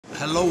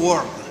Hello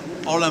world,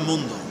 hola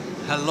mundo,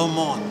 hello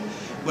mon.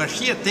 We're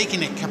here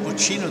taking a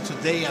cappuccino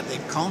today at the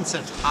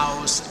concert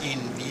house in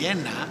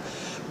Vienna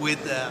with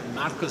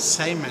Markus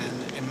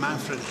Säemann and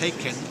Manfred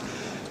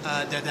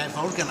that have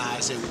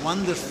organized a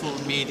wonderful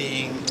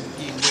meeting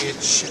in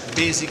which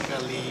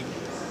basically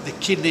the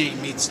kidney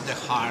meets the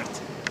heart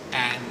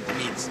and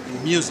meets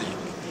music.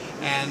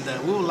 And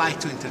we would like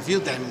to interview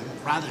them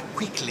rather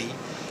quickly,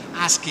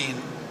 asking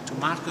to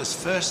Markus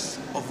first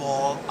of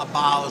all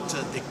about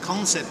the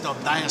concept of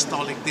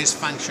diastolic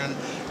dysfunction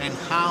and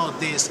how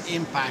this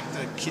impacts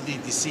kidney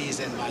disease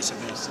and vice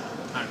versa.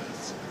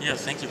 Markus. Yeah,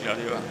 thank you,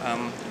 Claudio.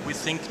 We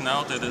think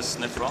now that as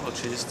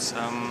nephrologists,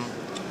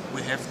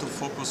 we have to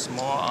focus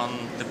more on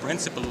the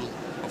principle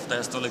of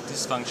diastolic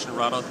dysfunction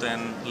rather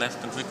than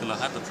left ventricular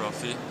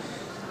hypertrophy.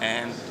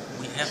 And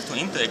we have to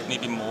interact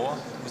maybe more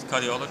with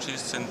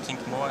cardiologists and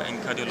think more in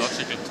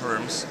cardiological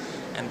terms.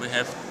 And we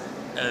have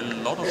a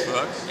lot of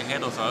work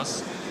ahead of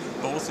us,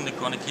 both in the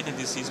chronic kidney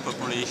disease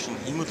population,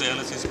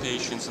 hemodialysis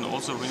patients, and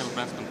also renal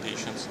transplant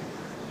patients.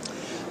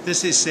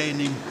 This is an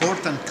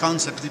important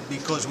concept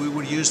because we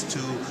were used to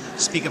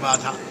speak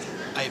about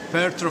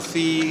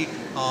hypertrophy,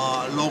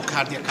 low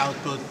cardiac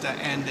output,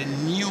 and a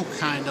new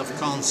kind of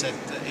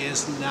concept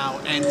is now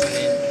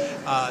entering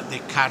the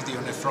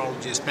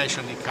cardionephrology,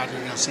 especially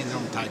cardiorenal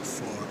syndrome type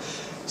 4.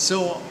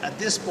 So at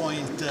this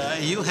point,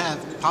 you have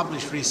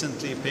published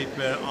recently a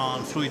paper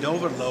on fluid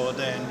overload,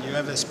 and you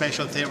have a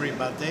special theory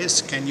about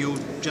this. Can you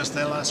just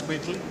tell us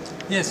quickly?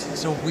 Yes,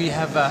 so we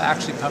have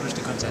actually published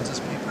a consensus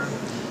paper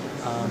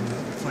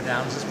for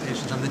dialysis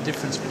patients on the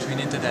difference between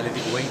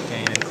interdialytic weight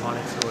gain and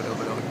chronic fluid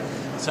overload.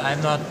 So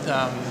I'm not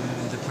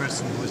the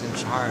person who is in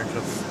charge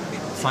of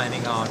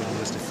finding out, who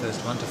was the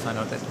first one to find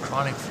out that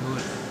chronic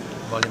fluid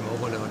volume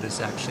overload is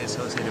actually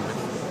associated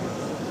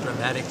with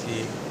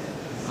dramatically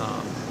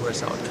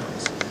worse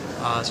outcomes.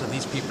 So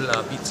these people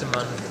are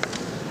Vicenza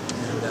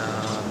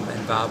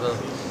and Babel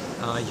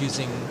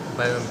using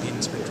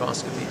bioimpedance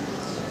spectroscopy.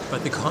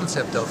 But the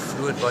concept of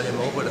fluid volume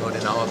overload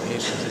in our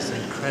patients is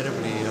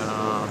incredibly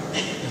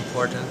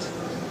important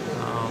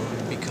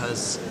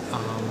because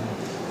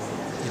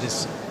it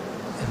is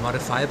a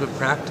modifiable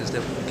practice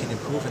that we can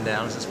improve in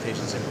dialysis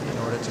patients in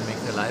order to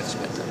make their lives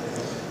better.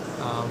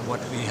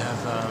 What we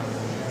have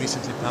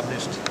recently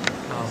published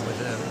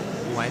with a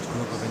wide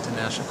group of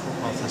international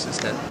co-authors is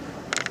that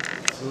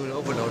fluid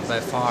overload by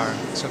far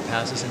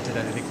surpasses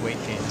interdialytic weight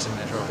gain as a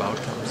measure of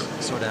outcomes.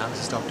 So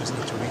dialysis doctors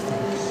need to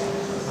rethink,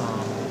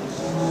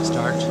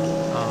 start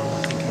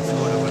thinking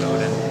fluid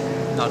overload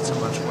and not so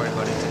much worry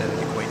about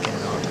interdialytic weight gain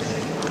in our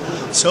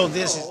opinion. So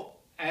this is,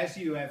 as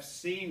you have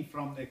seen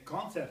from the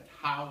concert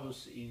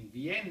house in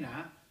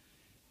Vienna,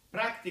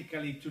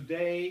 practically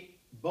today,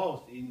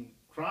 both in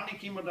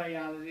chronic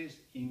hemodialysis,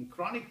 in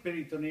chronic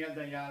peritoneal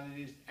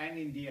dialysis, and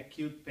in the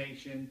acute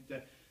patient,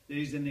 there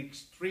is an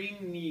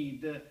extreme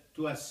need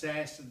to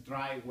assess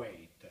dry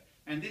weight.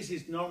 And this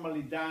is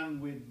normally done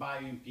with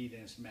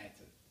bioimpedance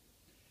method.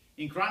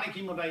 In chronic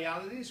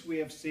hemodialysis, we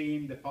have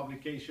seen the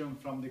publication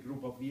from the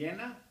group of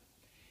Vienna.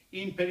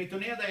 In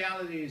peritoneal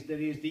dialysis, there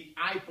is the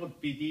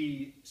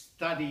iPod-PD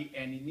study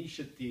and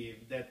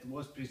initiative that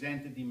was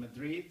presented in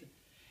Madrid.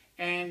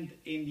 And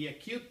in the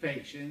acute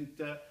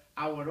patient,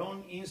 our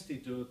own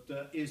institute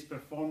is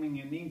performing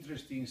an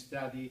interesting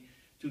study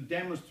to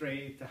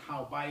demonstrate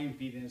how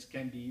bioimpedance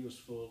can be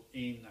useful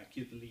in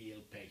acutely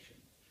ill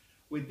patients.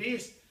 With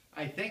this,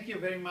 I thank you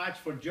very much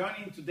for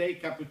joining today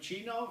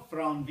Cappuccino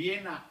from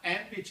Vienna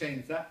and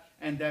Vicenza,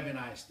 and have a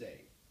nice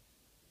day.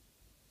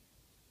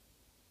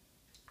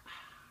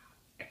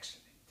 Excellent.